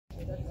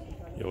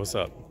Yo, what's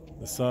up?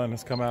 The sun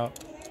has come out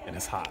and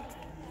it's hot.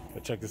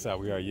 But check this out.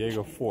 We are at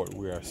Jaigarh Fort.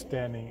 We are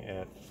standing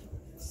at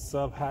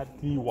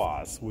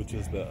Subhat, which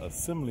is the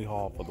assembly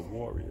hall for the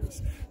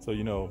warriors. So,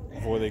 you know,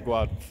 before they go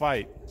out and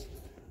fight,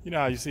 you know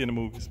how you see in the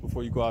movies,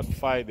 before you go out and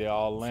fight, they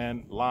all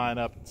line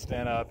up and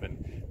stand up,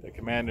 and the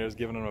commander is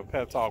giving them a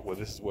pep talk. Well,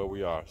 this is where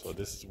we are. So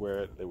this is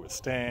where they would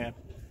stand,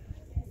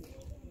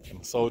 and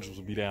the soldiers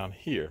would be down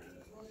here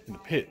in the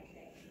pit,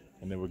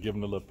 and they would give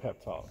them a little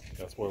pep talk.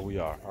 That's where we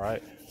are, all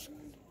right?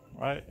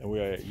 All right, and we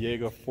are at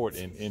Jaigarh Fort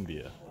in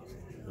India.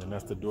 And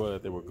that's the door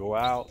that they would go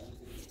out,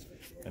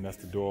 and that's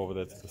the door over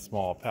there to the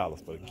small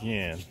palace. But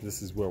again,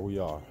 this is where we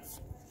are,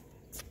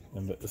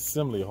 in the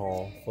assembly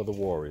hall for the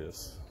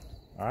warriors.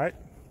 All right?